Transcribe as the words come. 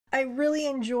I really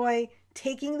enjoy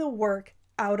taking the work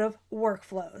out of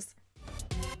workflows.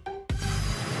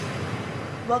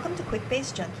 Welcome to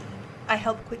Quickbase Junkie. I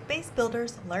help Quickbase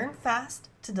builders learn fast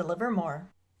to deliver more.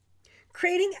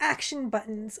 Creating action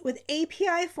buttons with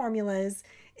API formulas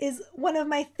is one of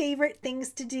my favorite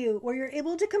things to do, where you're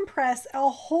able to compress a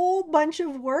whole bunch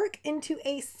of work into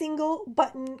a single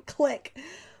button click,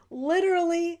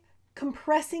 literally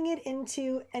compressing it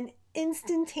into an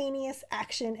instantaneous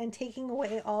action and taking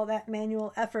away all that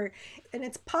manual effort. And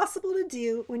it's possible to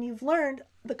do when you've learned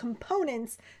the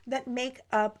components that make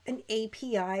up an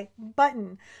API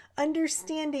button.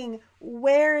 Understanding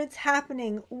where it's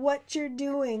happening, what you're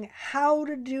doing, how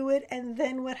to do it, and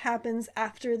then what happens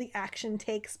after the action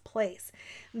takes place.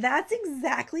 That's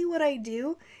exactly what I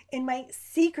do in my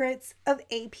Secrets of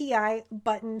API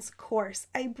Buttons course.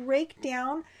 I break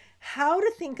down how to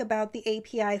think about the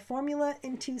API formula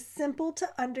into simple to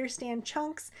understand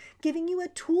chunks, giving you a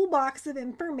toolbox of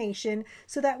information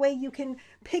so that way you can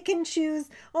pick and choose,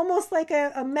 almost like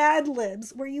a Mad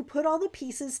Libs, where you put all the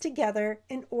pieces together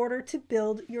in order to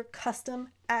build your custom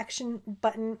action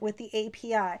button with the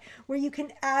API, where you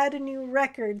can add new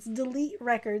records, delete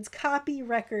records, copy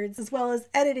records, as well as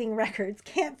editing records.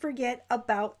 Can't forget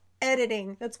about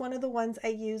editing. That's one of the ones I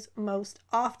use most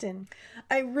often.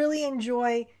 I really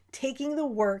enjoy taking the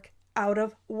work out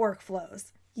of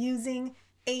workflows using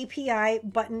API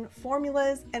button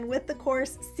formulas, and with the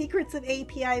course Secrets of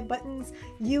API Buttons,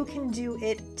 you can do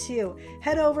it too.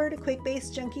 Head over to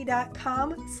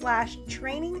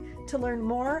quickbasejunkie.com/training to learn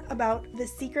more about the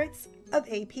secrets of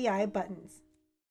API buttons.